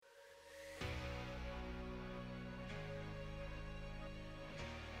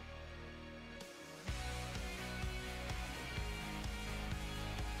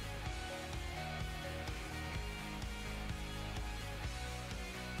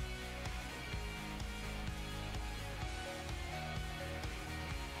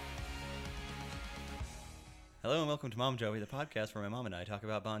Hello and welcome to Mom Jovi, the podcast where my mom and I talk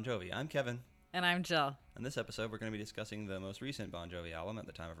about Bon Jovi. I'm Kevin. And I'm Jill. On this episode, we're going to be discussing the most recent Bon Jovi album at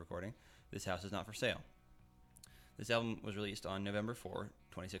the time of recording, This House Is Not For Sale. This album was released on November 4,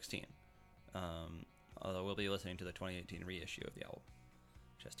 2016, although we'll be listening to the 2018 reissue of the album,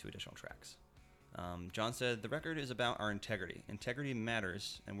 which has 2 additional tracks. John said, "The record is about our integrity. Integrity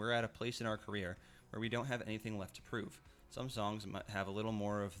matters, and we're at a place in our career where we don't have anything left to prove. Some songs might have a little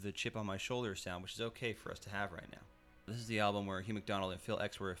more of the chip on my shoulder sound, which is okay for us to have right now." This is the album where Hugh McDonald and Phil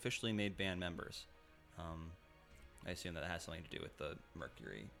X were officially made band members. I assume that has something to do with the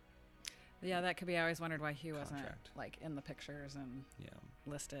Mercury. Yeah, that could be. I always wondered why Hugh wasn't Contract. in the pictures and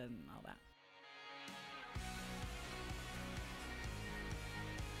listed and all that.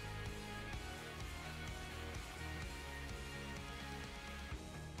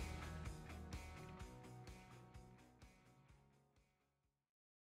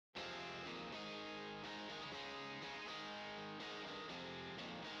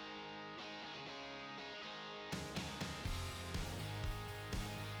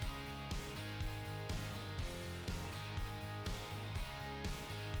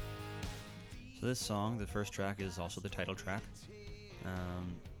 So this song, the first track, is also the title track.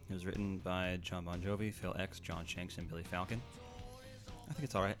 It was written by John Bon Jovi, Phil X, John Shanks, and Billy Falcon. I think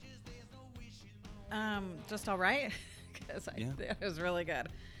it's all right. Just all right, because it was really good.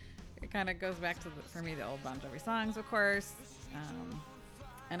 It kind of goes back to, for me, the old Bon Jovi songs, of course.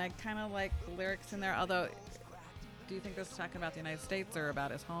 And I kind of like the lyrics in there, although... Do you think this is talking about the United States or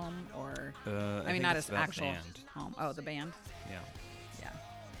about his home, or I mean, not his actual home? Oh, the band. Yeah.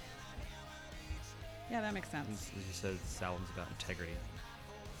 Yeah, that makes sense. As you said, this album's about integrity.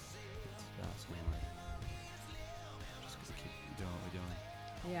 It's about something like just keep doing what we're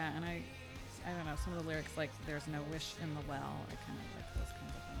doing. Yeah, and I don't know, some of the lyrics, like "There's no wish in the well." I kind of like those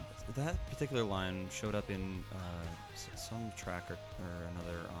kinds of things. That particular line showed up in some track or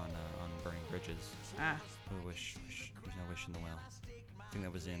another on Burning Bridges. There's no wish in the well. I think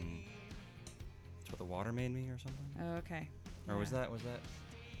that was in It's What the Water Made Me or something. Oh, okay. Or was that what about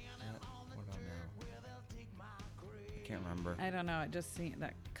now? I can't remember. I don't know. It just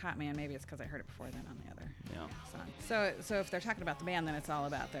that caught me, and maybe it's because I heard it before then on the other song. So if they're talking about the band, then it's all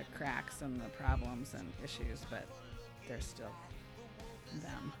about the cracks and the problems and issues, but they're still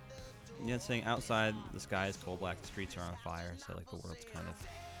them. Yeah, it's saying outside the sky is cold black, the streets are on fire, so like the world's kind of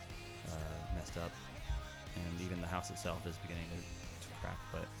messed up, and even the house itself is beginning to crack,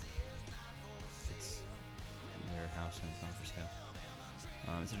 but it's their house and it's not for sale.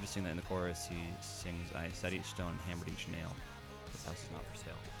 It's interesting that in the chorus he sings, "I set each stone and hammered each nail. This house is not for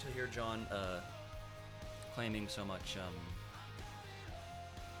sale." To hear John claiming so much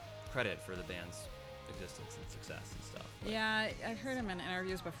credit for the band's existence and success and stuff. Yeah, I've heard him in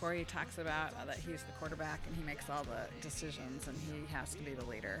interviews before. He talks about that he's the quarterback and he makes all the decisions and he has to be the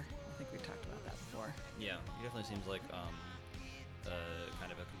leader. I think we talked about that before. Yeah, he definitely seems like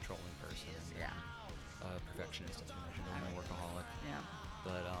kind of a controlling person. Yeah. Perfectionist, as you mentioned, a workaholic. Yeah.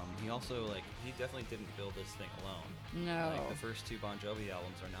 But he also, he definitely didn't build this thing alone. No. The first 2 Bon Jovi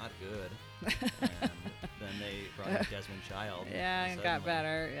albums are not good. And then they brought in Desmond Child. Yeah, it got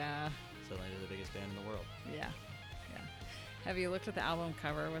better, yeah. Suddenly they're the biggest band in the world. Yeah. Have you looked at the album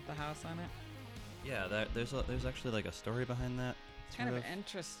cover with the house on it? Yeah, there's actually a story behind that. It's kind of an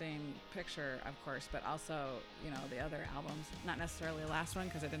interesting picture, of course, but also, the other albums, not necessarily the last one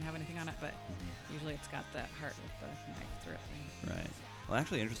because it didn't have anything on it, but usually it's got that heart with the knife through it thing. Right. Well,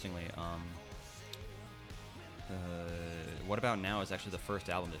 actually, interestingly, What About Now is actually the first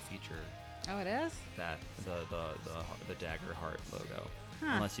album to feature. Oh, it is? That the dagger heart logo,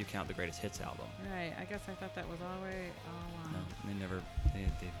 huh. Unless you count the Greatest Hits album. Right. I guess I thought that was all along. No, they've never put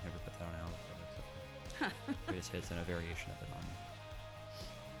that on album. Greatest Hits and a variation of it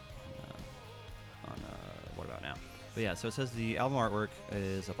on What About Now. But yeah, so it says the album artwork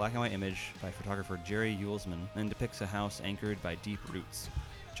is a black and white image by photographer Jerry Uelsman and depicts a house anchored by deep roots.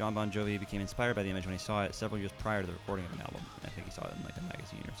 John Bon Jovi became inspired by the image when he saw it several years prior to the recording of an album. I think he saw it in a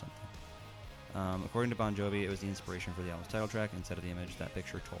magazine or something. According to Bon Jovi, it was the inspiration for the album's title track. Instead of the image, that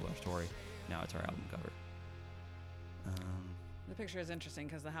picture told our story. Now it's our album cover. The picture is interesting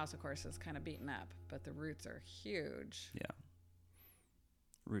because the house, of course, is kind of beaten up, but the roots are huge. Yeah.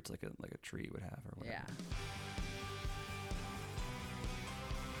 Roots like a tree would have or whatever. Yeah.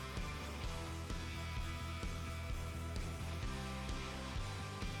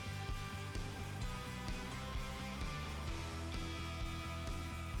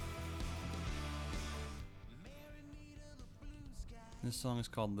 This song is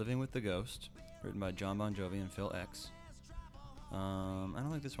called Living with the Ghost, written by John Bon Jovi and Phil X. I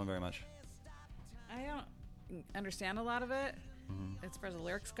don't like this one very much. understand a lot of it. As far as the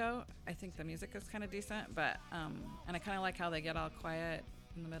lyrics go, I think the music is kind of decent, but and I kind of like how they get all quiet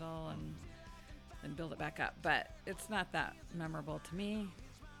in the middle and then build it back up. But it's not that memorable to me.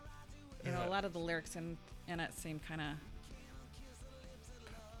 You know, a lot of the lyrics in it seem kind of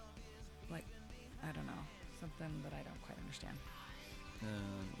like, I don't know, something that I don't quite understand.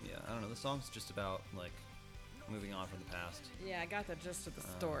 Yeah, I don't know. The song's just about like moving on from the past. Yeah, I got the gist of the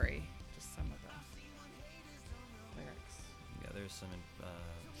story, just some of the lyrics. Yeah, there's some I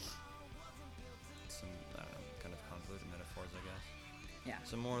don't know, kind of convoluted metaphors, I guess. Yeah.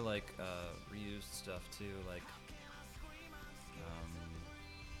 Some more like reused stuff too, like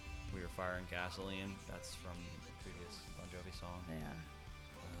we were firing gasoline. That's from the previous Bon Jovi song. Yeah.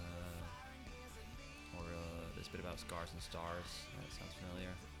 Or this bit about scars and stars. That sounds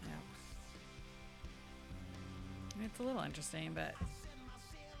familiar. Yeah. It's a little interesting, but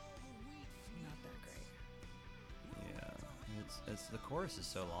not that great. Yeah, it's the chorus is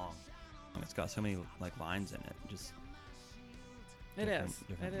so long. It's got so many like lines in it. Just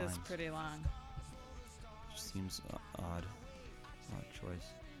different lines. Pretty long. It just seems odd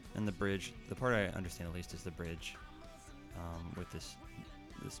choice. And the bridge, the part I understand at least is the bridge, with this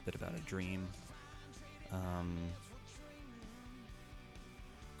bit about a dream.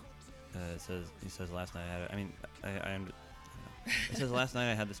 He says last night it says last night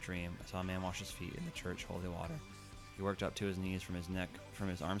I had this dream. I saw a man wash his feet in the church holy water. He worked up to his knees from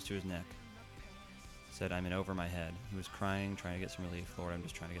his arms to his neck. Said, I'm in over my head. He was crying, trying to get some relief. Lord, I'm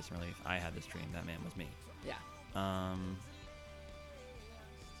just trying to get some relief. I had this dream. That man was me. Yeah.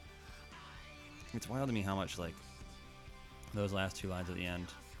 It's wild to me how much like those last two lines at the end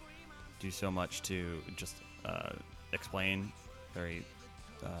do so much to just explain very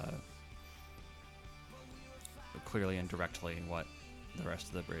clearly and directly what the rest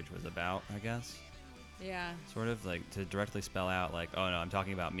of the bridge was about, I guess. Yeah. Sort of like to directly spell out like, oh no, I'm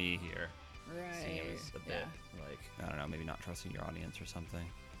talking about me here. Right. Seems a bit like, I don't know, maybe not trusting your audience or something.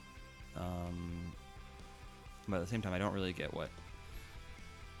 But at the same time, I don't really get what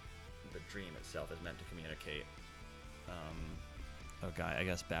the dream itself is meant to communicate. A guy, I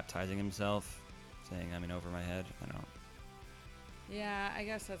guess, baptizing himself, saying, I'm in over my head. I don't know. Yeah, I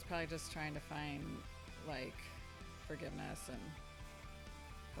guess that's probably just trying to find, like, forgiveness and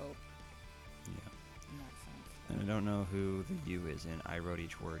hope. Yeah. In that sense. And I don't know who the you is in I wrote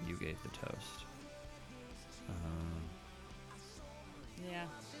each word you gave the toast. Yeah.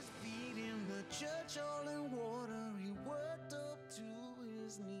 In the church all in water, he worked up to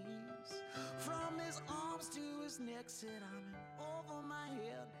his knees. From his arms to his neck, said, I'm in over my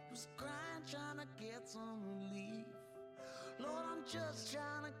head. He was crying, trying to get some relief. Lord, I'm just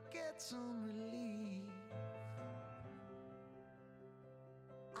trying to get some relief.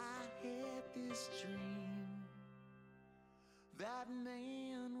 I had this dream. That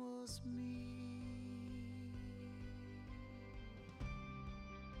man was me.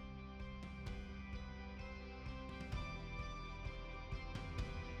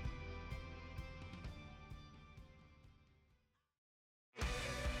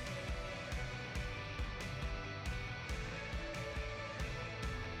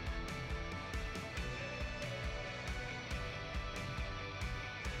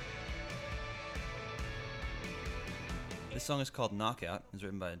 This song is called Knockout. It's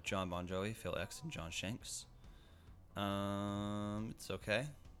written by John Bon Jovi, Phil X, and John Shanks. It's okay.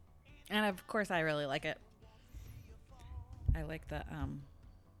 And of course, I really like it. I like the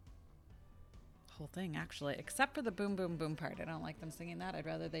whole thing, actually, except for the boom, boom, boom part. I don't like them singing that. I'd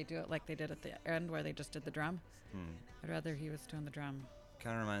rather they do it like they did at the end where they just did the drum. I'd rather he was doing the drum.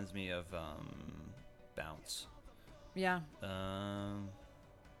 Kind of reminds me of Bounce. Yeah.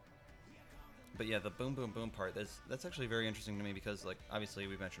 But yeah, the boom, boom, boom part, that's actually very interesting to me because, like, obviously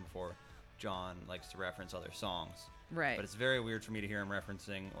we mentioned before, John likes to reference other songs. Right. But it's very weird for me to hear him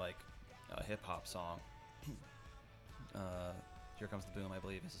referencing, like, a hip-hop song. Here Comes the Boom, I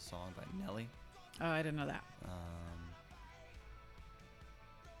believe, is a song by Nelly. Oh, I didn't know that.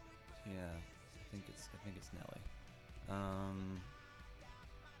 Yeah, I think it's Nelly.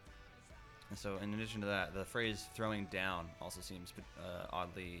 And so in addition to that, the phrase throwing down also seems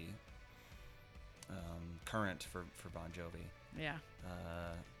oddly current for Bon Jovi. Yeah.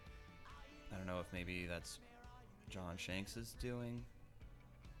 I don't know if maybe that's John Shanks is doing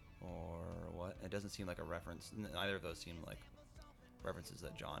or what. It doesn't seem like a reference. Neither of those seem like references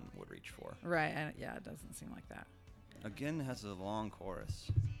that John would reach for. Right. Yeah, it doesn't seem like that. Again, it has a long chorus.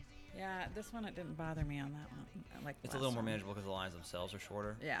 Yeah, this one, it didn't bother me on that one. Like it's a little more manageable because the lines themselves are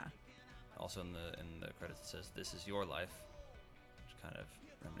shorter. Yeah. Also in the credits it says, "This is your life," which kind of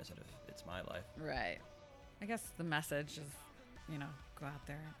reminiscent of "It's My Life." Right. I guess the message is, go out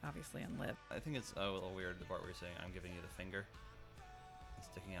there, obviously, and live. I think it's a little weird, the part where you're saying, I'm giving you the finger. And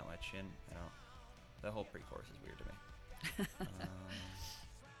sticking out my chin. That whole pre-chorus is weird to me.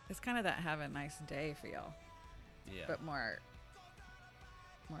 It's kind of that have a nice day feel. Yeah. But more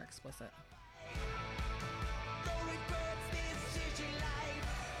explicit.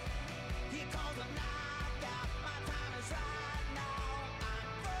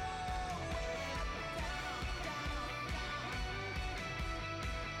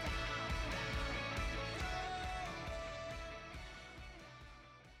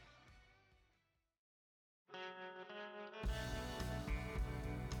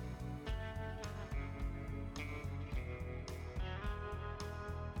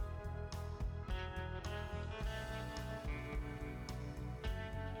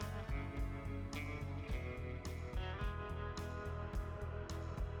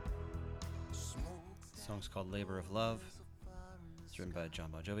 The song's called Labor of Love. It's written by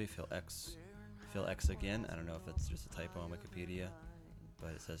John Bon Jovi, Phil X again. I don't know if that's just a typo on Wikipedia,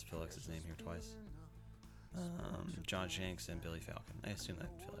 but it says Phil X's name here twice. John Shanks and Billy Falcon. I assume that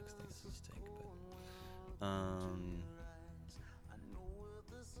Phil X thing is a mistake,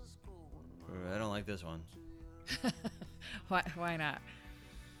 but I don't like this one. Why not?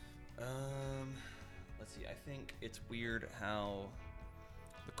 Let's see. I think it's weird how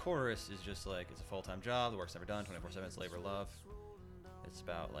the chorus is just like, it's a full-time job, the work's never done, 24/7, it's labor of love. It's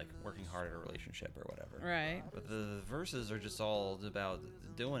about like working hard at a relationship or whatever. Right. But the verses are just all about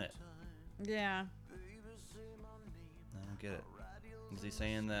doing it. Yeah. I don't get it. Is he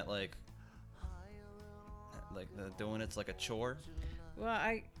saying that like the doing it's like a chore? Well,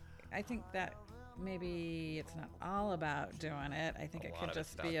 I think that maybe it's not all about doing it. I think it could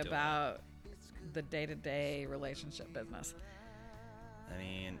just be about the day-to-day relationship business. I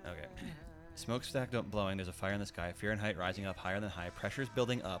mean, okay. Smokestack blowing, there's a fire in the sky, fear and height rising up higher than high, pressure's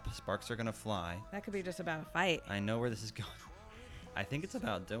building up, sparks are gonna fly. That could be just about a fight. I know where this is going. I think it's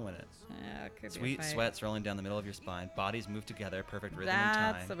about doing it. Yeah, it could Sweet be a fight. sweats rolling down the middle of your spine, bodies move together, perfect rhythm and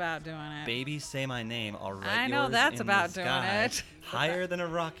time. That's about doing it. Baby, say my name, I'll write I know yours that's in about the doing sky, it. higher than a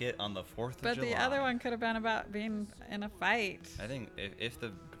rocket on the 4th of July. But the other one could have been about being in a fight. I think if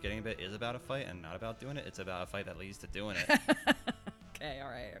the beginning bit is about a fight and not about doing it, it's about a fight that leads to doing it. Okay,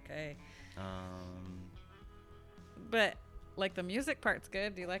 all right, okay. But like the music part's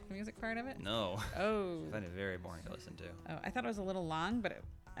good. Do you like the music part of it? No. Oh. I find it very boring to listen to. Oh, I thought it was a little long, but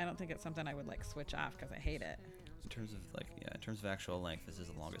I don't think it's something I would like switch off because I hate it. In terms of actual length, this is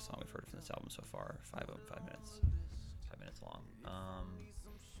the longest song we've heard from this album so far. 5 minutes. 5 minutes long.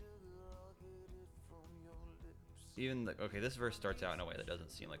 Even this verse starts out in a way that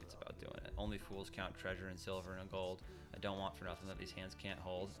doesn't seem like it's about doing it. Only fools count treasure in silver and gold. I don't want for nothing that these hands can't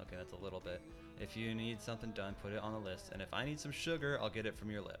hold. Okay, that's a little bit. If you need something done, put it on the list. And if I need some sugar, I'll get it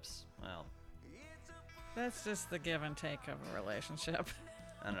from your lips. Well, that's just the give and take of a relationship.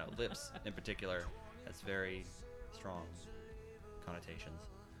 I don't know. Lips in particular, that's very strong connotations.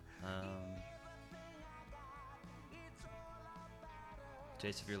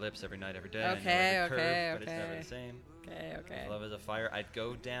 Taste of your lips every night, every day. Okay, I know every okay, curve, but it's never okay. the same. Okay. If love is a fire, I'd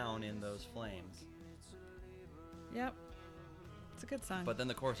go down in those flames. Yep. It's a good song. But then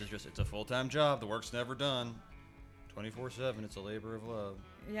the chorus is just, it's a full-time job, the work's never done. 24/7, it's a labor of love.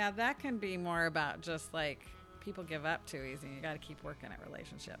 Yeah, that can be more about just like people give up too easy. You got to keep working at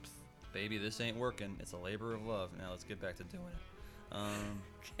relationships. Baby, this ain't working. It's a labor of love. Now let's get back to doing it.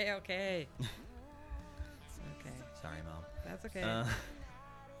 Okay. Okay. Sorry, Mom. That's okay.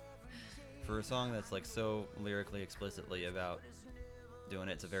 For a song that's like so lyrically explicitly about doing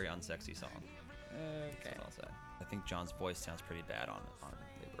it, it's a very unsexy song. Okay. That's all I'll say. I think John's voice sounds pretty bad on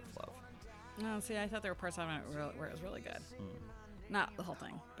Labor of Love. No, see, I thought there were parts of it where it was really good. Not the whole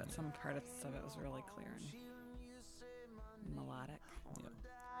thing, but some parts of it was really clear and melodic. Yeah.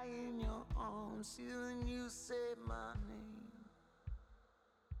 In your arms, hearing you say my name.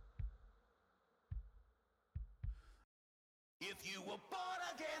 If you were born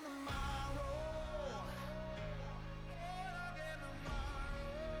again tomorrow.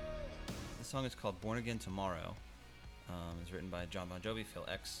 The song is called Born Again Tomorrow. It's written by John Bon Jovi, Phil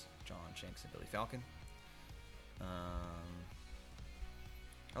X, John Shanks, and Billy Falcon. I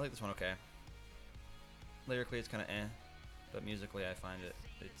like this one okay. Lyrically, it's kind of but musically, I find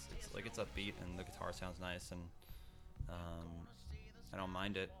it's upbeat and the guitar sounds nice, and I don't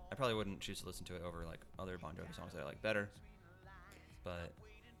mind it. I probably wouldn't choose to listen to it over like other Bon Jovi songs that I like better. But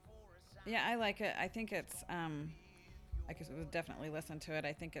yeah, I like it. I think it's I guess it would definitely listen to it.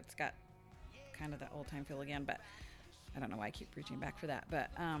 I think it's got kind of that old time feel again, but I don't know why I keep reaching back for that.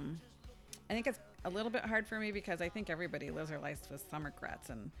 But I think a little bit hard for me because I think everybody lives their life with some regrets,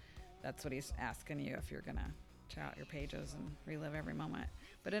 and that's what he's asking you if you're gonna tear out your pages and relive every moment.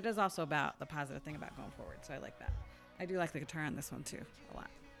 But it is also about the positive thing about going forward, so I like that. I do like the guitar on this one too a lot.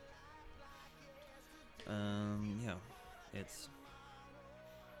 Yeah, it's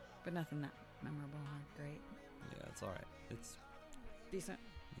But nothing that memorable or great. yeah, it's all right. It's Decent.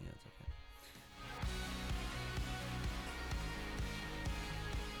 yeah, it's okay.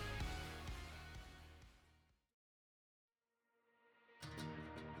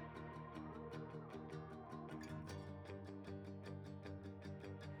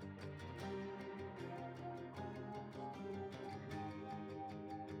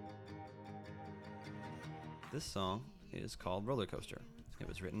 This song is called Roller Coaster. It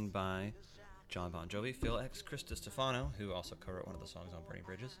was written by John Bon Jovi, Phil X, Chris DiStefano, who also co-wrote one of the songs on Burning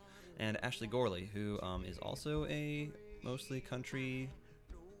Bridges, and Ashley Gorley, who is also a mostly country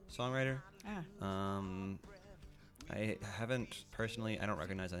songwriter. I haven't personally, I don't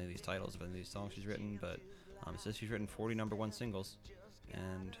recognize any of these titles of any of these songs she's written, but it says she's written 40 number one singles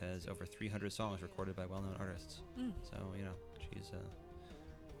and has over 300 songs recorded by well-known artists. So, you know,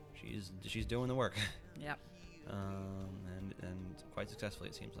 she's doing the work. Yep. And quite successfully,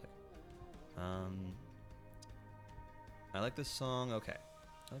 it seems like. I like this song. Okay.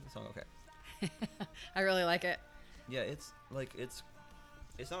 I really like it. Yeah, it's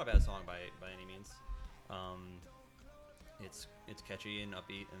not a bad song by any means. It's catchy and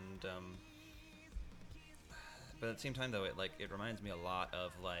upbeat, and but at the same time though, it reminds me a lot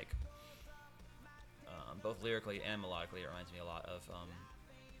of both lyrically and melodically. It reminds me a lot of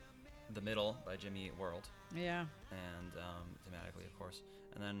The Middle by Jimmy Eat World. Yeah. And thematically, of course.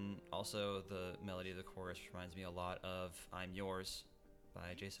 And then also the melody of the chorus reminds me a lot of I'm Yours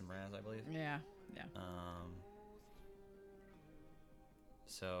by Jason Mraz, I believe. Yeah.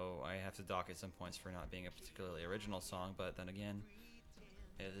 So I have to dock at some points for not being a particularly original song, but then again,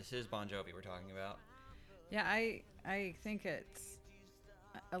 this is Bon Jovi we're talking about. Yeah, I think it's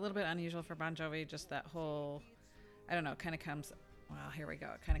a little bit unusual for Bon Jovi, just that whole, I don't know, kind of comes, well, here we go.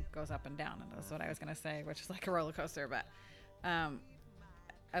 It kind of goes up and down, and that's what I was going to say, which is like a roller coaster, but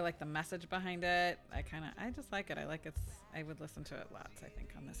I like the message behind it. I just like it. I would listen to it lots, I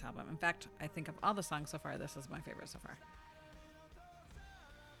think, on this album. In fact, I think of all the songs so far, this is my favorite so far.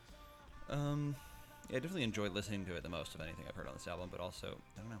 Yeah, I definitely enjoyed listening to it the most of anything I've heard on this album, but also,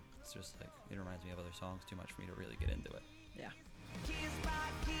 I don't know, it's just like, it reminds me of other songs too much for me to really get into it. Yeah. Kiss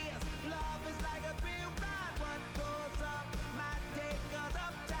by kiss, love is like a real ride. What goes up might take us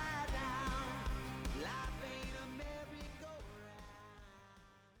upside down. Life ain't a merry-go-round.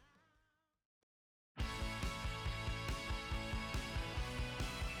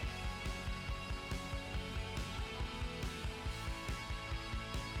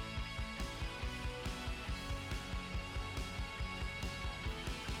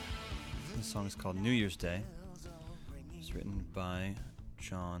 This song is called New Year's Day. It's written by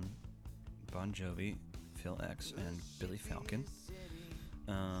John Bon Jovi, Phil X, and Billy Falcon.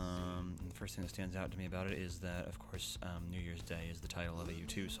 The first thing that stands out to me about it is that, of course, New Year's Day is the title of a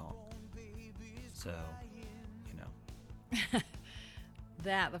U2 song. So, you know.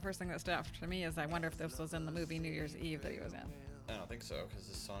 The first thing that stood out to me is I wonder if this was in the movie New Year's Eve that he was in. I don't think so, because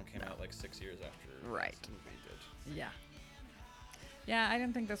this song came out like 6 years after Right. this movie did. Yeah. Yeah, I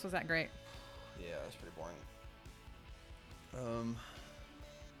didn't think this was that great. Yeah, it was pretty boring.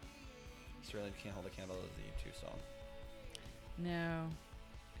 Certainly can't hold a candle to the U2 song. No.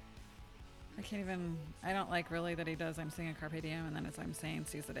 I don't like really that he does I'm singing Carpe Diem and then it's I'm saying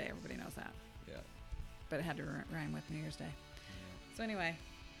seize the day. Everybody knows that. Yeah. But it had to rhyme with New Year's Day. Yeah. So anyway,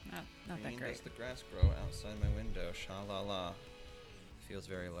 not that great. Does the grass grow outside my window? Sha-la-la. Feels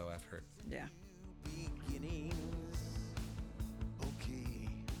very low effort. Yeah. Beginnings. Okay.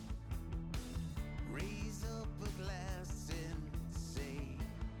 Raise up a glass and say,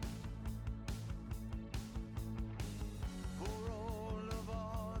 for all of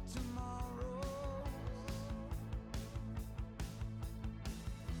our tomorrows,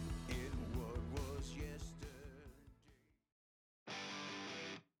 in what was yesterday.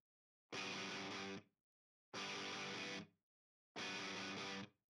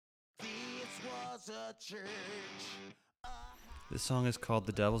 This was a church. This song is called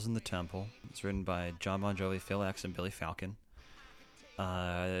The Devil's in the Temple. It's written by John Bon Jovi, Phil X, and Billy Falcon.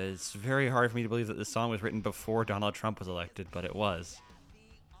 It's very hard for me to believe that this song was written before Donald Trump was elected, but it was.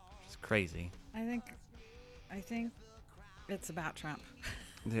 It's crazy. I think it's about Trump.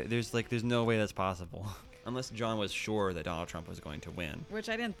 There's no way that's possible. Unless John was sure that Donald Trump was going to win. Which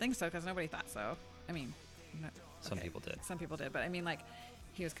I didn't think so because nobody thought so. I mean, Some people did. Some people did, but I mean, like,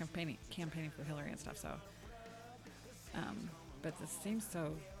 he was campaigning for Hillary and stuff. So, but this seems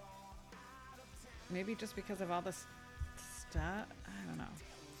so. Maybe just because of all this stuff. I don't know.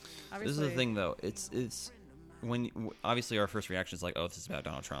 Obviously, this is the thing, though. It's obviously our first reaction is like, oh, this is about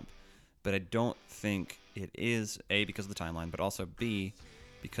Donald Trump, but I don't think it is, A, because of the timeline, but also B,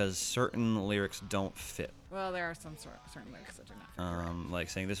 because certain lyrics don't fit. Well, there are some certain lyrics that do not fit. Like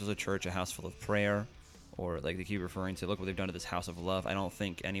saying this was a church, a house full of prayer, or like they keep referring to, look what they've done to this house of love. I don't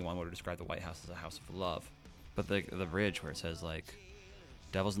think anyone would have described the White House as a house of love. But the bridge where it says like,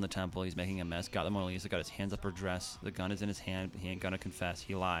 devil's in the temple, he's making a mess, got the Mona Lisa, got his hands up her dress, the gun is in his hand, he ain't gonna confess,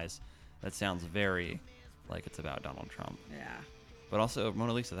 he lies. That sounds very like it's about Donald Trump. Yeah. But also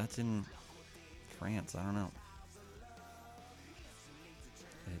Mona Lisa, that's in France. I don't know.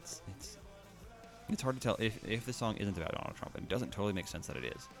 It's hard to tell if the song isn't about Donald Trump. It doesn't totally make sense that it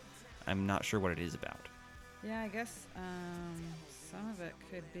is. I'm not sure what it is about. Yeah, I guess some of it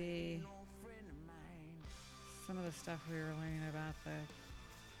could be some of the stuff we were learning about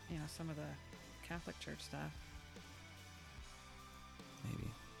some of the Catholic Church stuff. Maybe.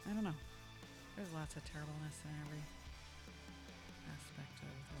 I don't know. There's lots of terribleness in every aspect of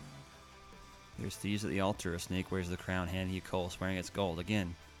the world. There's thieves at the altar. A snake wears the crown, handing you coal, swearing it's gold.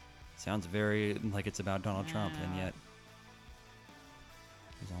 Again, sounds very like it's about Donald Trump, and yet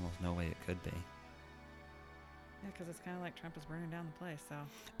there's almost no way it could be. Yeah, because it's kind of like Trump is burning down the place. So.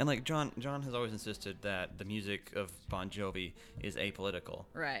 And like John has always insisted that the music of Bon Jovi is apolitical,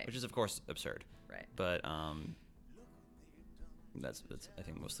 right? Which is of course absurd, right? But that's I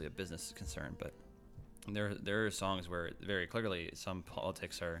think mostly a business concern. But there are songs where very clearly some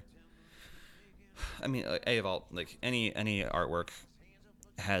politics are. I mean, like any artwork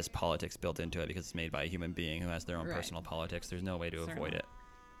has politics built into it because it's made by a human being who has their own personal politics. There's no way to avoid it.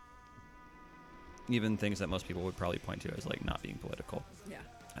 Even things that most people would probably point to as like not being political. Yeah.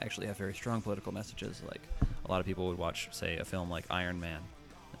 I actually have very strong political messages. Like a lot of people would watch, say, a film like Iron Man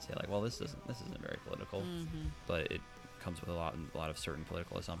and say like, well, this isn't very political, but it comes with a lot of certain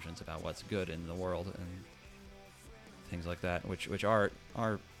political assumptions about what's good in the world and things like that, which are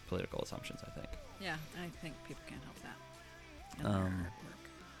political assumptions, I think. Yeah, I think people can't help that. In their artwork.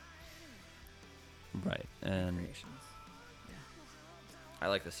 Right, and creations. Yeah. I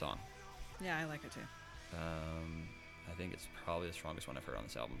like this song. Yeah, I like it too. I think it's probably the strongest one I've heard on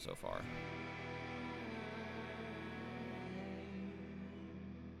this album so far.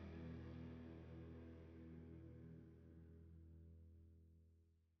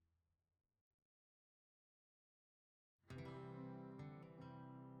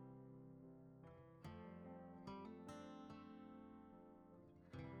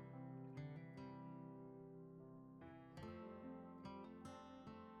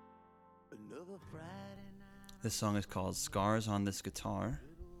 This song is called Scars on This Guitar,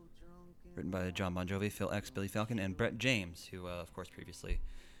 written by John Bon Jovi, Phil X, Billy Falcon, and Brett James, who, of course, previously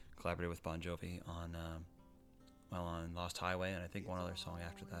collaborated with Bon Jovi on Lost Highway, and I think one other song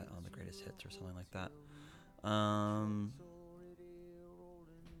after that on The Greatest Hits or something like that.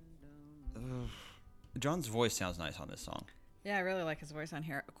 John's voice sounds nice on this song. Yeah, I really like his voice on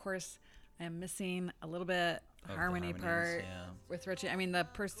here. Of course, I am missing a little bit the harmony part with Richie. I mean, the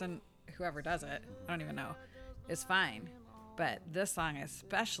person, whoever does it, I don't even know, is fine. But this song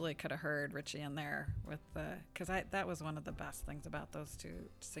especially could have heard Richie in there with because that was one of the best things about those two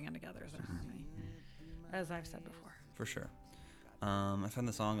singing together is their harmony, as I've said before. For sure. I found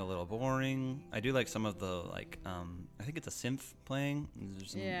the song a little boring. I do like some of the I think it's a synth playing.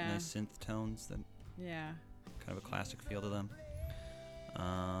 There's some nice synth tones that kind of a classic feel to them.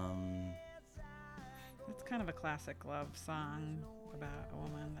 It's kind of a classic love song about a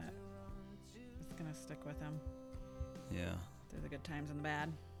woman that is gonna stick with him. Yeah. Through the good times and the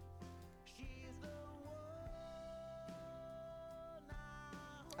bad.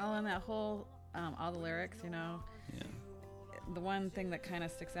 Oh, and that whole, all the lyrics, Yeah. The one thing that kind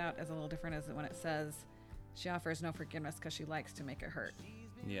of sticks out as a little different is that when it says she offers no forgiveness because she likes to make it hurt.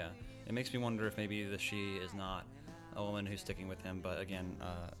 Yeah. It makes me wonder if maybe the she is not a woman who's sticking with him, but again,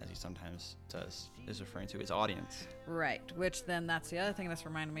 as he sometimes does, is referring to his audience. Right. Which then that's the other thing this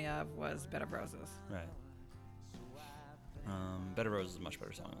reminded me of was Bed of Roses. Right. Bed of Roses is a much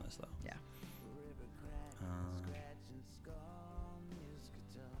better song than this, though. Yeah.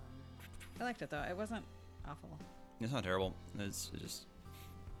 I liked it, though. It wasn't awful. It's not terrible. It's just,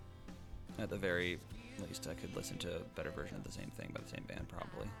 at the very least, I could listen to a better version of the same thing by the same band,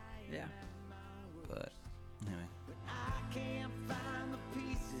 probably. Yeah. But, anyway. I can't find the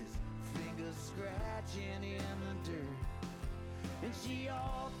pieces, fingers scratching in the dirt. And she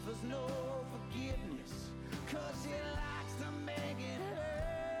offers no forgiveness, 'cause she likes to make it hurt.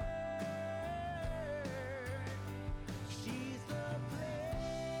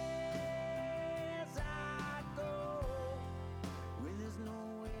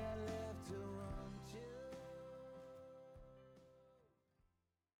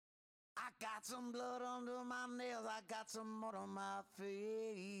 got some blood under my nails, I got some mud on my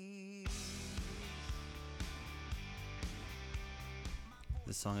face.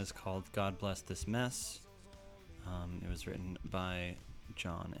 This song is called God Bless This Mess. It was written by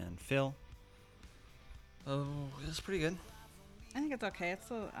John and Phil. Oh, it's pretty good. I think it's okay.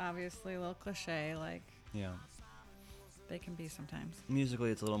 It's obviously a little cliche, like Yeah. they can be sometimes. Musically,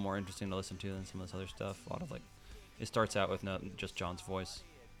 it's a little more interesting to listen to than some of this other stuff. A lot of it starts out with just John's voice,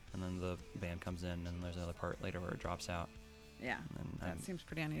 and then the band comes in, and there's another part later where it drops out. Yeah, And that I'm seems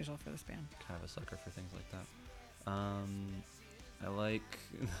pretty unusual for this band. kind of a sucker for things like that. I like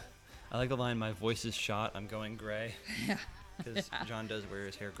I like the line, "My voice is shot, I'm going gray," Yeah. because John does wear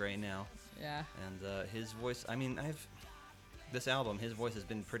his hair gray now, Yeah. and his voice. I mean, this album, his voice has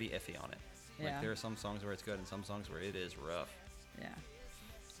been pretty iffy on it. Yeah. There are some songs where it's good, and some songs where it is rough. Yeah.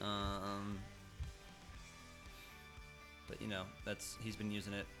 But he's been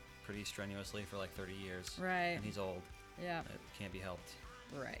using it pretty strenuously for 30 years. Right. And he's old. Yeah. It can't be helped.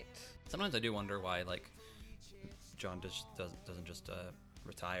 Right. Sometimes I do wonder why John doesn't just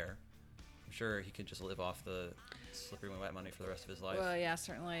retire. I'm sure he could just live off the slippery when wet money for the rest of his life. Well, yeah,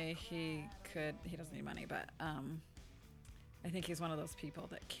 certainly he could. He doesn't need money, but I think he's one of those people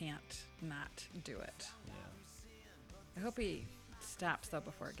that can't not do it. Yeah. I hope he stops though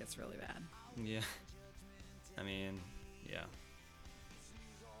before it gets really bad. Yeah. I mean, yeah.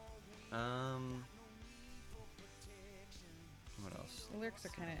 What else? The lyrics are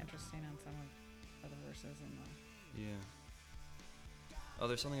kind of interesting on some of the verses and the. Yeah. Oh,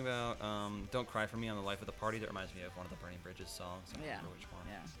 there's something about "Don't Cry for Me" on the Life of the Party that reminds me of one of the Burning Bridges songs. I don't Yeah. remember which one.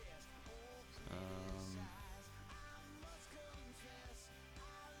 Yeah.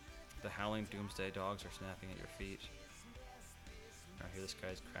 The howling doomsday dogs are snapping at your feet. I hear the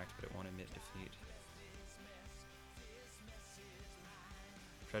sky's cracked, but it won't admit defeat.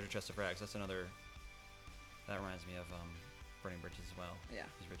 Treasure chest of rags. That's another. That reminds me of Burning Bridges as well. Yeah.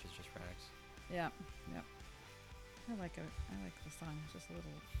 His rich is just rags. Yeah. Yep. I like it. I like the song. It's just a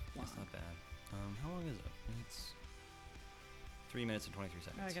little long. That's not bad. How long is it? It's 3 minutes and 23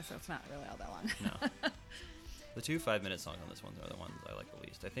 seconds. Oh, I guess that's not really all that long. No. The 2 5-minute songs on this one are the ones I like the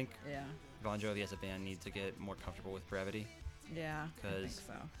least. I think Yeah. Bon Jovi as a band needs to get more comfortable with brevity. Yeah. I think 'Cause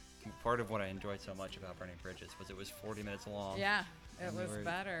so. Part of what I enjoyed so much about Burning Bridges was it was 40 minutes long. Yeah. It and they was were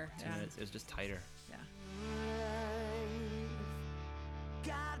better. 2 Yeah. minutes. It was just tighter. Yeah.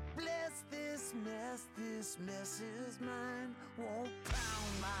 God bless this mess is mine. Won't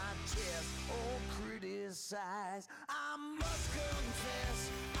pound my chest or criticize. I must confess,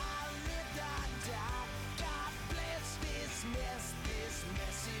 I lived, I died. God bless this mess is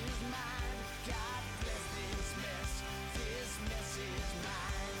mine. God bless this mess is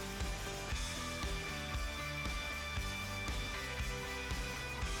mine.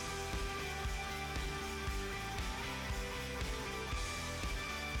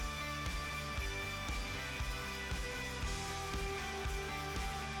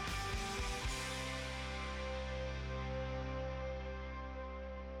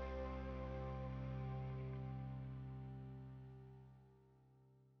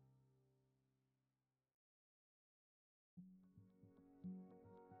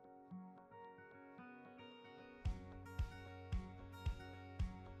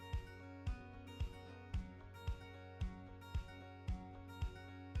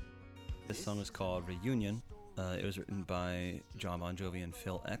 This song is called Reunion. It was written by John Bon Jovi and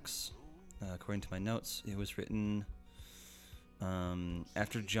Phil X. According to my notes, it was written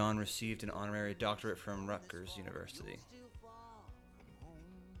after John received an honorary doctorate from Rutgers University.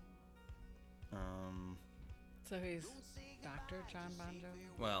 So he's Dr. John Bon Jovi?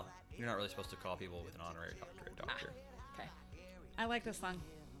 Well, you're not really supposed to call people with an honorary doctorate doctor. Okay. I like this song.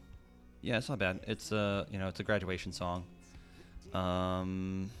 Yeah, it's not bad. It's it's a graduation song.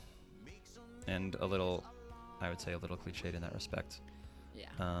 And a little, I would say, a little cliched in that respect. Yeah.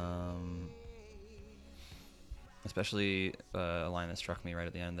 Especially a line that struck me right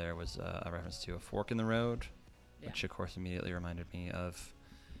at the end there was a reference to a fork in the road, which of course immediately reminded me of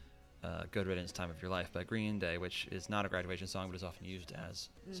Good Riddance, Time of Your Life by Green Day, which is not a graduation song but is often used as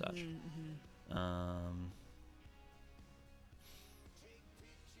such. Mm-hmm.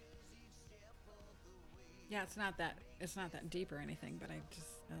 Yeah, it's not that deep or anything, but I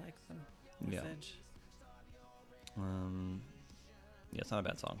like the message. Yeah, it's not a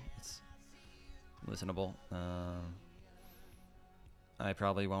bad song. It's listenable. I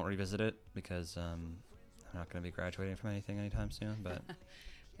probably won't revisit it because I'm not going to be graduating from anything anytime soon, but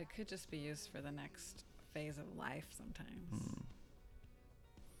it could just be used for the next phase of life sometimes.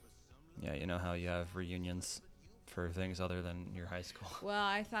 Yeah, you know how you have reunions for things other than your high school. Well,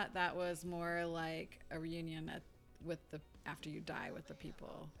 I thought that was more like a reunion after you die with the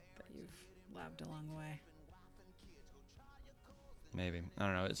people that you've loved along the way. Maybe. I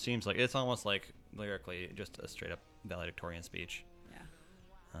don't know. It seems like it's almost like lyrically just a straight up valedictorian speech. Yeah.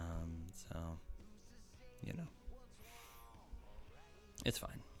 So, it's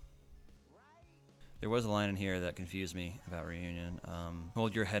fine. There was a line in here that confused me about Reunion.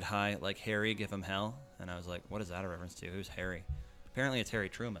 Hold your head high like Harry, give him hell. And I was like, what is that a reference to? Who's Harry? Apparently it's Harry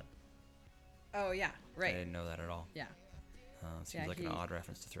Truman. Oh, yeah. Right. I didn't know that at all. Yeah. Seems like an odd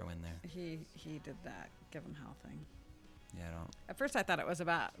reference to throw in there. He did that give him hell thing. Yeah, I don't. At first I thought it was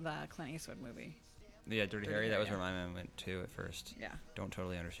about the Clint Eastwood movie. Yeah, Dirty Harry. That was where my mind went to at first. Yeah. Don't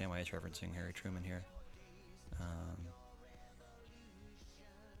totally understand why he's referencing Harry Truman here.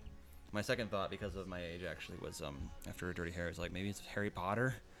 My second thought, because of my age, actually, was after Dirty Harry, was like, maybe it's Harry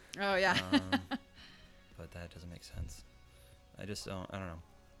Potter. Oh, yeah. But that doesn't make sense. I don't know.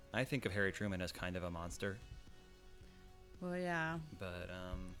 I think of Harry Truman as kind of a monster. Well, yeah. But,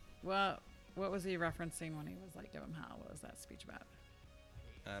 well, what was he referencing when he was like, give him hell? What was that speech about?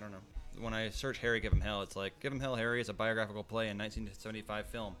 I don't know. When I search Harry, Give Him Hell, it's like, Give Him Hell, Harry is a biographical play in 1975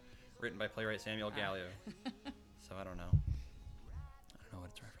 film written by playwright Samuel Gallio. So I don't know. I don't know what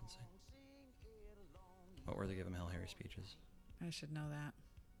it's referencing. What were the Give Him Hell, Harry speeches? I should know that.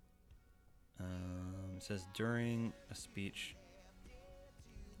 It says, during a speech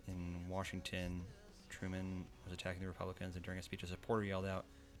in Washington, Truman was attacking the Republicans, and during a speech, a supporter yelled out,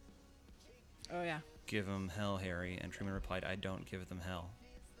 Oh, yeah. Give him hell, Harry. And Truman replied, I don't give them hell.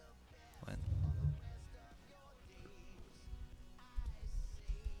 What?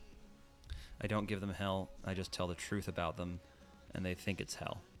 I don't give them hell. I just tell the truth about them, and they think it's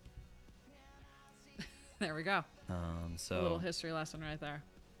hell. There we go. So a little history lesson right there.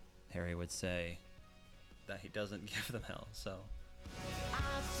 Harry would say that he doesn't give them hell. So.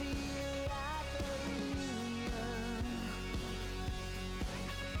 I see you at the reunion.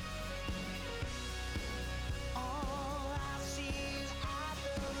 Oh, I see you at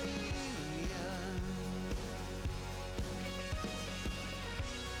the reunion.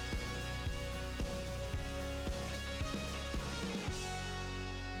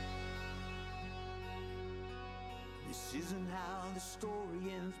 This isn't how the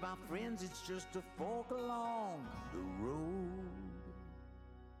story ends, my friends. It's just a fork along the road.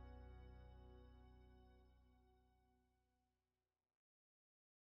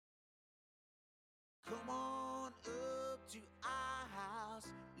 Come on up to our house,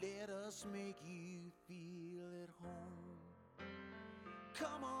 let us make you feel at home.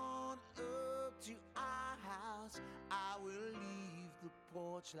 Come on up to our house, I will leave the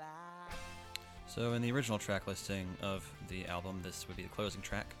porch light. So in the original track listing of the album, this would be the closing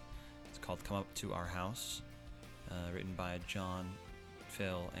track. It's called Come Up to Our House, written by John,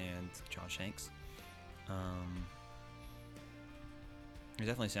 Phil, and John Shanks. It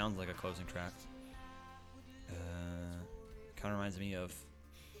definitely sounds like a closing track. Kind of reminds me of,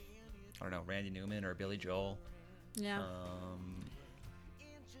 I don't know, Randy Newman or Billy Joel. Yeah.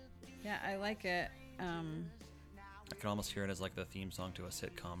 Yeah, I like it. I could almost hear it as like the theme song to a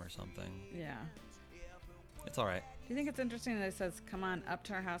sitcom or something. Yeah. It's all right. Do you think it's interesting that it says come on up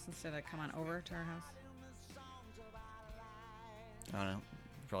to our house instead of come on over to our house? I don't know.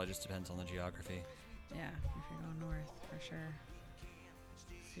 It probably just depends on the geography. Yeah, if you're going north, for sure.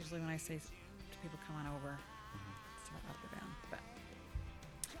 It's usually when I say to people come on over, it's about up or down. But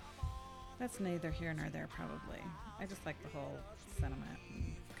that's neither here nor there, probably. I just like the whole sentiment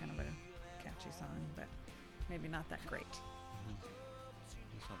and kind of a catchy song, but maybe not that great.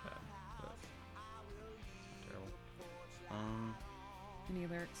 It's not bad, but not terrible. Any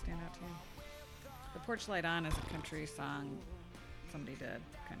lyrics stand out to you? The Porch Light On is a country song somebody did,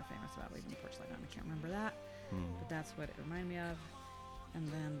 kind of famous about leaving the porch light on. I can't remember that, but that's what it reminded me of. And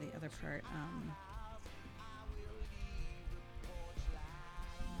then the other part,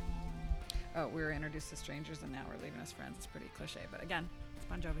 we were introduced to strangers and now we're leaving as friends. It's pretty cliche, but again, it's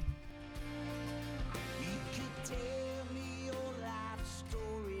Bon Jovi. You could tell me your life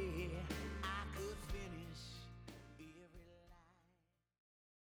story, I could finish every line.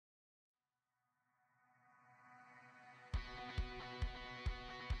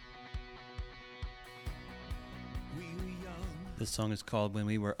 We were young. This song is called When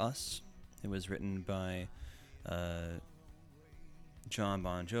We Were Us. It was written by John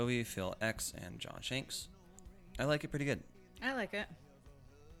Bon Jovi, Phil X, and John Shanks. I like it pretty good. I like it.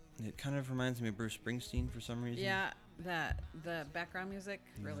 It kind of reminds me of Bruce Springsteen for some reason. Yeah, the background music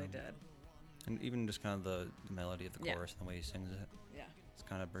really did. And even just kind of the melody of the Yeah. chorus and the way he sings it. Yeah. It's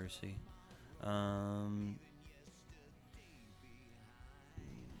kind of Brucey.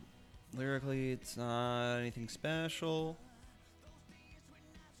 lyrically, it's not anything special.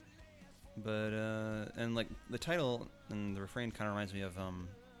 But and like the title and the refrain kind of reminds me of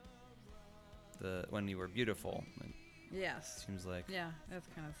the When You Were Beautiful. Like, Yes. seems like. Yeah, that's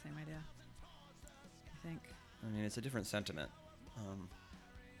kind of the same idea. I think. I mean, it's a different sentiment.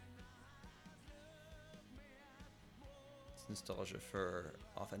 It's nostalgia for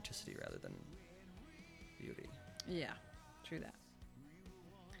authenticity rather than beauty. Yeah, true that.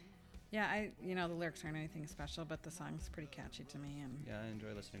 Yeah, the lyrics aren't anything special, but the song's pretty catchy to me, and Yeah, I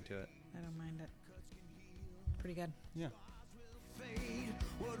enjoy listening to it. I don't mind it. Pretty good. Yeah. Fade.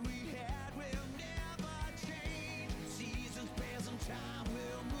 What we had will never change. Seasons pass and time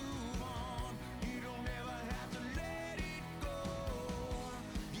will move on. You don't ever have to let it go.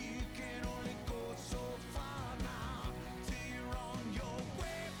 You can only go so far now till you're on your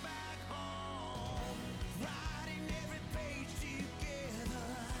way back home. Writing every page together.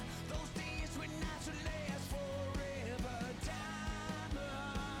 Those days when nights would last forever.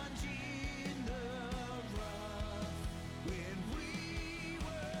 Diamonds in the rough. When we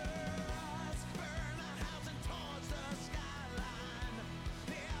were us, burn the house and towards the skyline.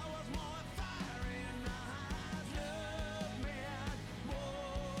 There was more fire in our eyes. Love meant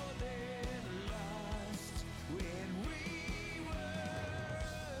more than lust. When we were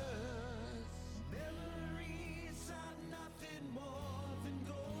us, memories are nothing more than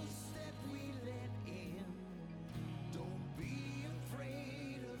ghosts that we let in. Don't be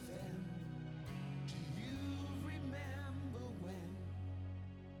afraid of them. Do you remember when?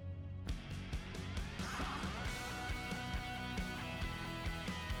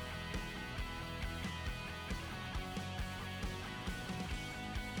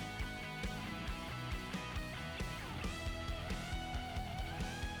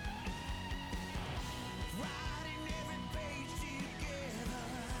 Writing every page together.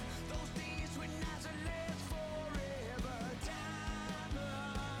 Those days when nights would last forever.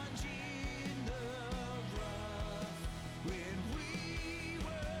 Diamonds in the rough. When we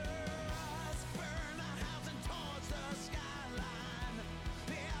were us, burn the house and towards the skyline.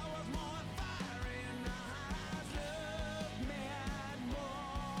 There was more fire in our eyes. Love meant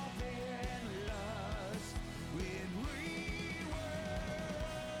more than lust. When we were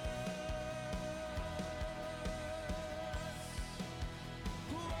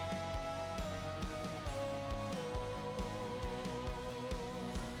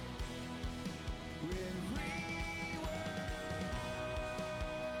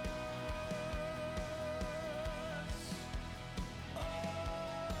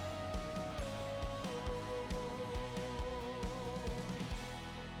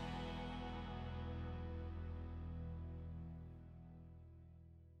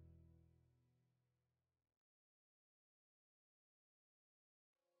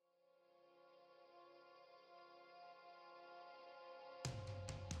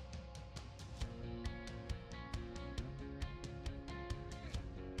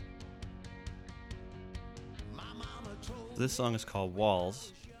This song is called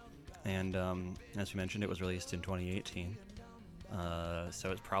Walls, and as we mentioned, it was released in 2018.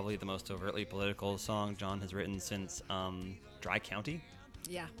 So it's probably the most overtly political song John has written since Dry County.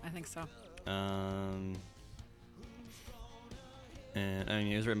 Yeah, I think so. And I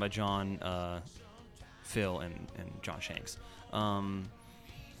mean, it was written by John, Phil, and John Shanks.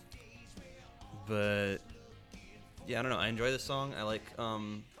 But yeah, I don't know. I enjoy this song. I like,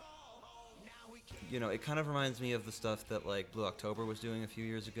 it kind of reminds me of the stuff that like Blue October was doing a few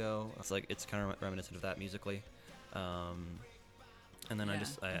years ago. It's kind of reminiscent of that musically. And then Yeah.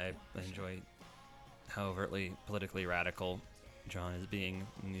 I enjoy how overtly politically radical John is being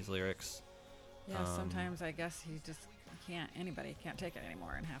in these lyrics. Yeah, sometimes I guess anybody can't take it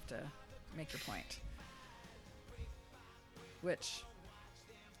anymore and have to make your point. Which,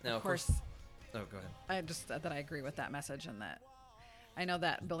 Now, of course, oh, go ahead. I agree with that message, and that I know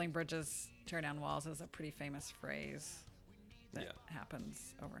that building bridges, tear down walls is a pretty famous phrase that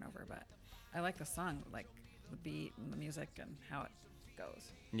happens over and over, but I like the song, like the beat and the music and how it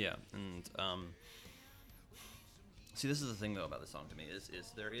goes. Yeah, and see, this is the thing though about the song to me is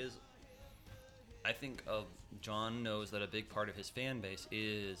there is, I think John knows that a big part of his fan base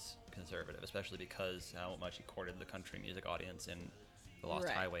is conservative, especially because how much he courted the country music audience in the Lost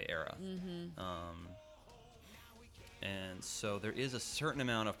Right. Highway era. Mm-hmm. And so there is a certain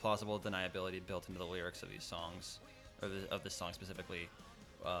amount of plausible deniability built into the lyrics of these songs, or of this song specifically,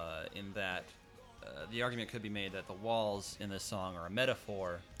 in that the argument could be made that the walls in this song are a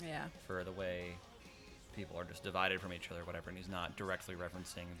metaphor Yeah. for the way people are just divided from each other, whatever, and he's not directly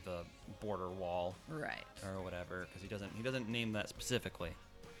referencing the border wall Right. or whatever, because he doesn't name that specifically.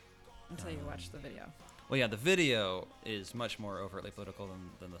 until you watch the video. Well, yeah, the video is much more overtly political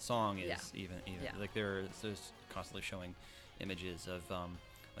than the song is. Yeah. Even Yeah. like there's constantly showing images of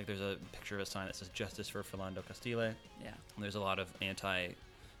like there's a picture of a sign that says "Justice for Philando Castile." Yeah. And there's a lot of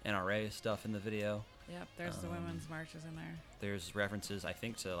anti-NRA stuff in the video. Yep. There's the women's marches in there. There's references, I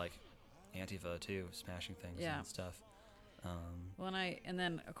think, to like Antifa too, smashing things Yeah. and stuff. Well, and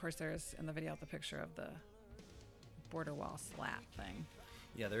then of course there's in the video the picture of the border wall slat thing.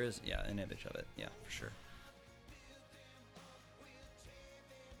 Yeah, there is. Yeah, an image of it. Yeah, for sure.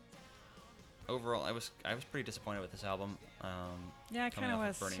 Overall, I was pretty disappointed with this album. Yeah, I coming kind of off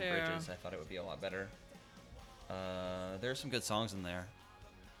was Burning too. Bridges, I thought it would be a lot better. There's some good songs in there,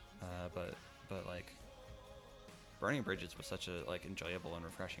 but like Burning Bridges was such a like enjoyable and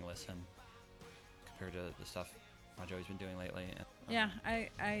refreshing listen compared to the stuff Bon Jovi's been doing lately. Yeah,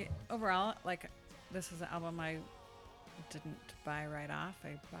 I overall like this is an album I didn't buy right off.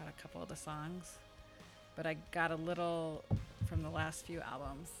 I bought a couple of the songs, but I got a little from the last few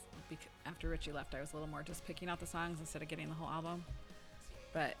albums. After Richie left, I was a little more just picking out the songs instead of getting the whole album.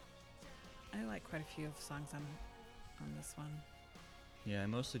 But I like quite a few of the songs on this one. Yeah,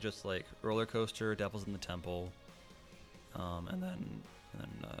 mostly just like Roller Coaster, Devils in the Temple, and then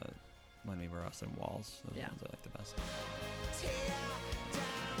When We Were Us and Walls. Those are the ones I like the best. Tear down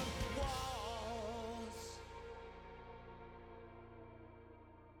walls.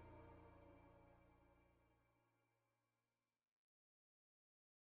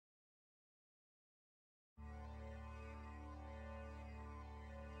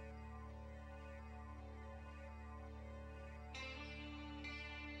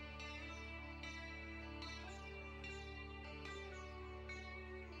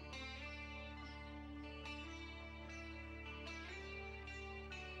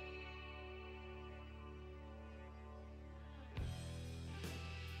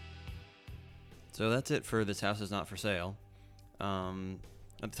 So that's it for This House Is Not For Sale. At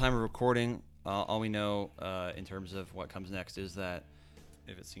the time of recording, all we know in terms of what comes next is that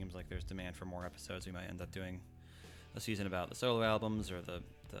if it seems like there's demand for more episodes, we might end up doing a season about the solo albums or the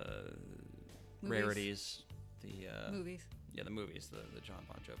Movies. rarities. Movies. Yeah, the movies, the John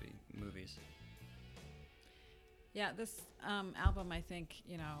Bon Jovi movies. Yeah, this album, I think,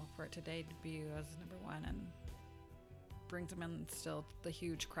 for it to debut as number one and brings them in still the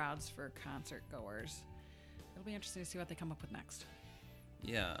huge crowds for concert goers. It'll be interesting to see what they come up with next.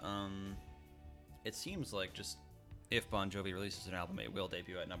 Yeah, it seems like just if Bon Jovi releases an album, it will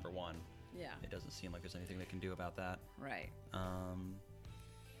debut at number one. Yeah. It doesn't seem like there's anything they can do about that. Right.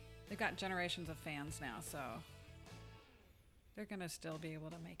 They've got generations of fans now, so they're going to still be able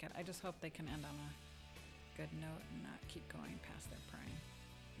to make it. I just hope they can end on a good note and not keep going past their prime.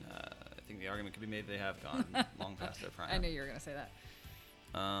 I think the argument could be made they have gone long past their prime. I knew you were going to say that.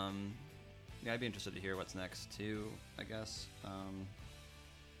 Yeah, I'd be interested to hear what's next too, I guess.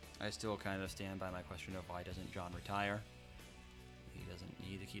 I still kind of stand by my question of why doesn't John retire? He doesn't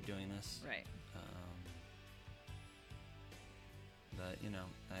need to keep doing this. Right. But,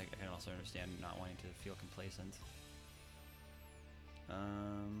 I can also understand not wanting to feel complacent.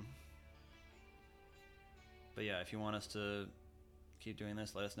 But yeah, if you want us to keep doing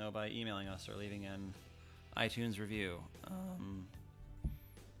this, let us know by emailing us or leaving an iTunes review.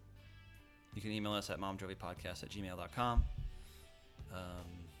 You can email us at momjovipodcast@gmail.com.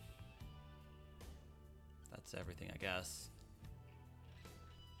 That's everything, I guess.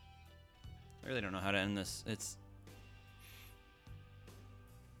 I really don't know how to end this.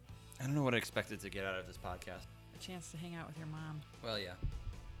 I don't know what I expected to get out of this podcast. A chance to hang out with your mom. Well, yeah.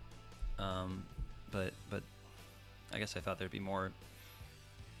 But I guess I thought there'd be more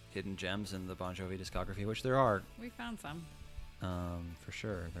hidden gems in the Bon Jovi discography, which there are. We found some. For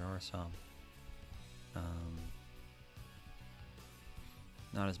sure, there are some.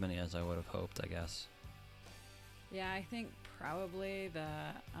 Not as many as I would have hoped, I guess. Yeah, I think probably the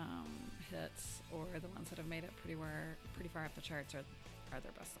hits or the ones that have made it pretty far up the charts are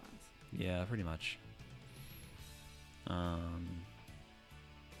their best songs. Yeah, pretty much.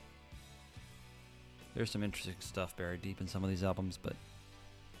 There's some interesting stuff buried deep in some of these albums, but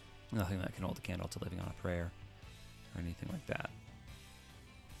nothing that can hold a candle to Living on a Prayer or anything like that.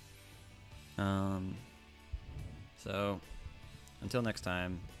 So until next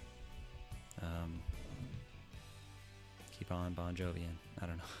time, keep on Bon Jovi. I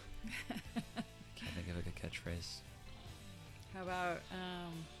don't know. Can't think of a good catchphrase. How about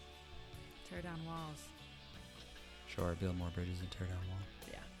tear down walls? Sure, build more bridges and tear down walls.